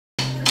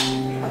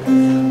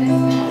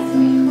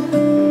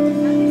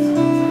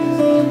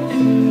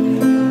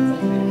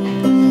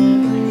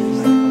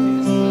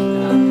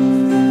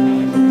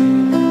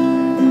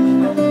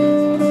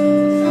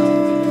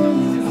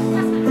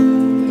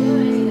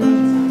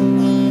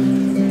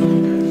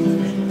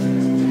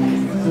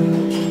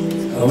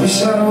I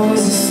wish I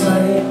was a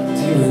slave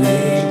to an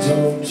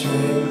age-old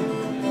trade,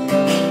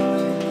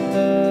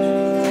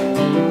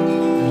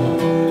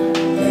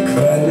 like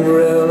riding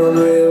around on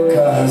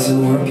railcars and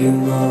working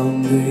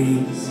long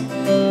days.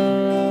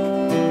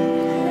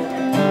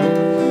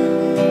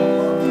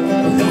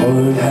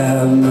 Lord,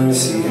 have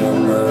mercy on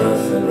my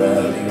rough and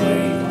rowdy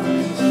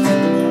ways.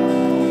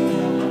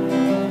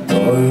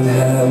 Lord,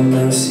 have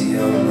mercy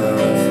on my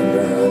rough and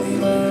rowdy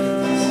ways.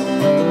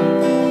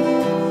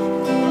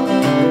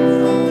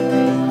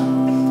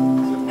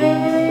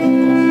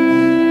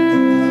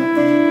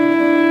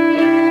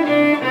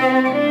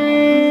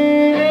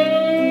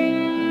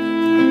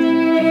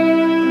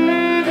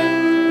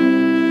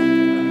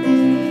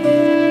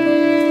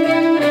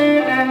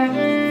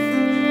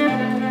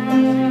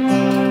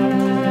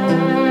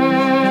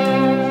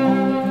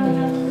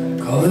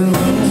 All the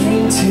ones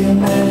dream too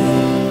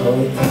many, all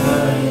the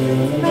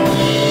time.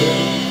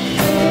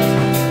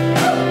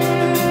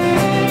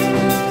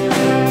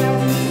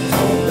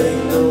 Don't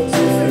make no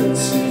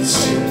difference in the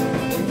shit.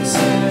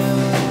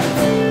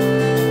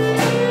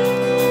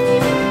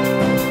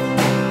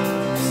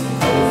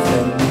 Both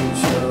have me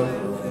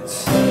trouble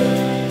inside.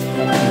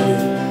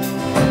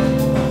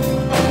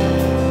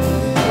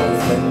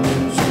 Both have me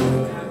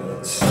trouble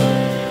inside.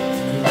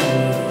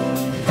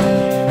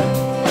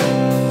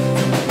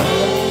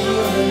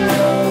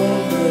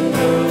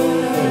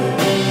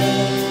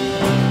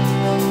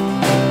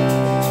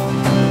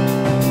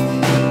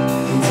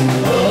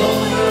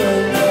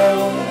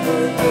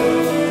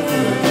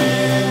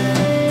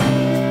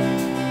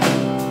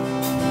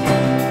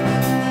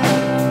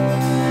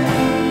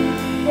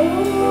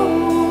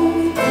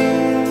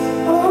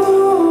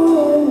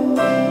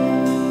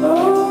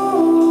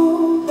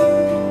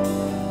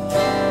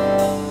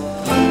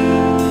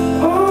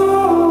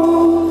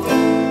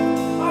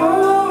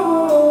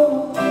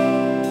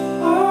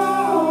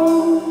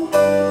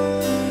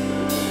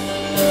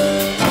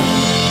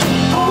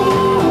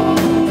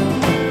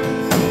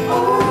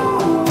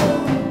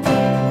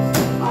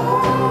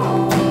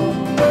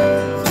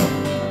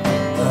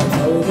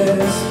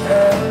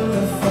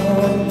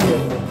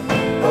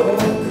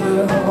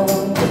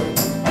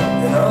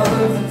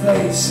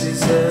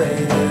 Places I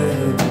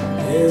never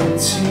been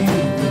to,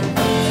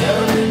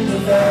 down in the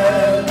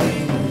valley,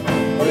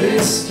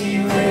 whiskey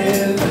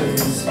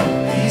rivers.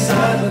 These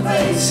are the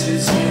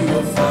places you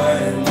will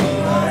find me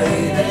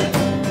hiding.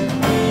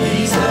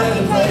 These are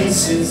the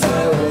places I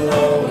will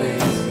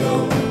always go.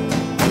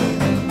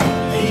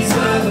 These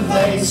are the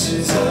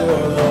places I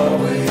will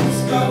always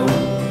go.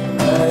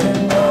 I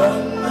am on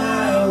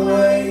my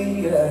way,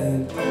 I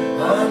am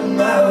on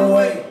my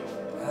way,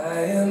 I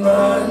am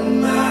on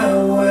my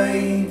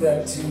way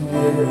back to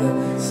where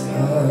I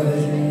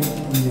started.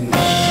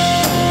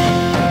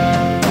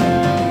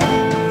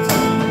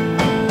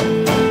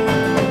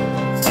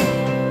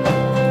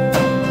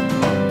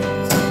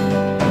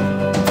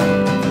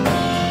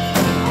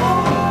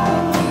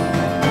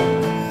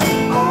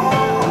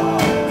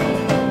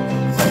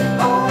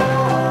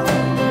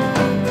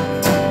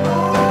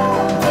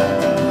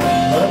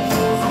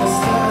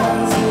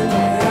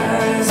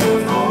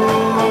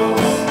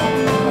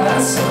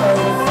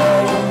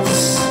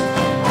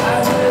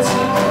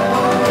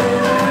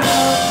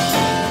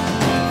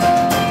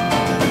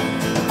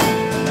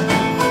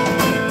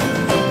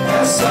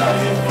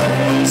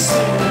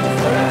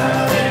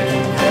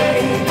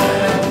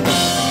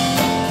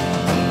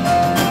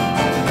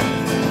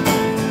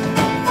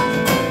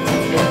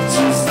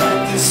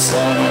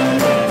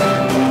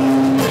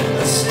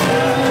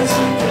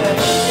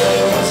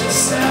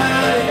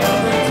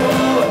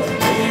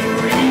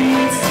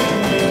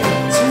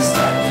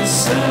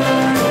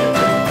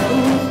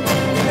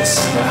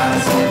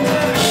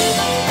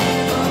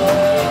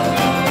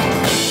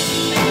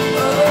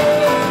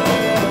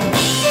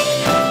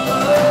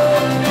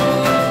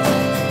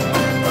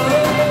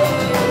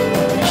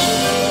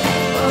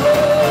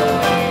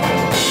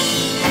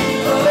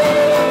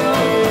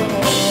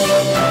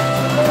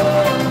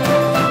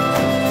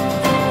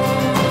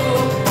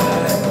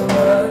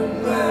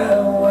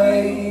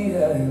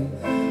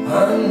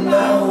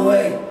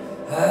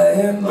 I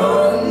am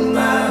on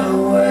my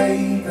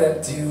way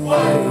back to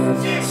where I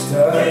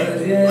started.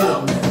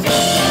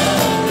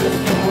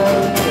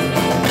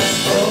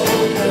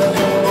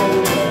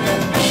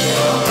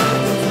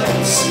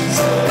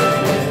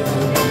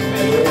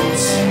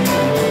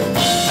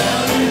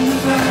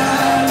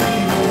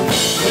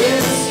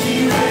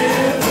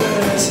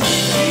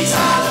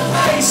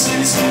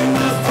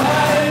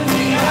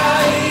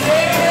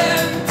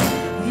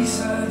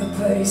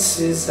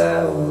 Places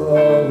I will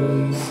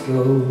always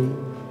go.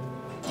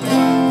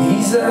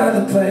 These are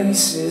the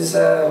places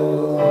I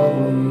will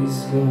always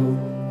go.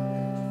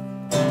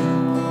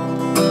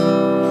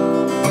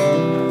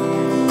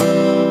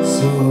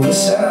 So I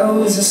wish I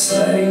was a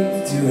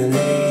slave to an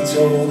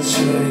age-old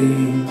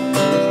trade.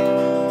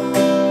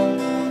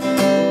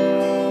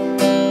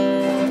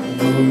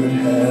 Lord,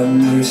 have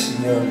mercy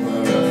on my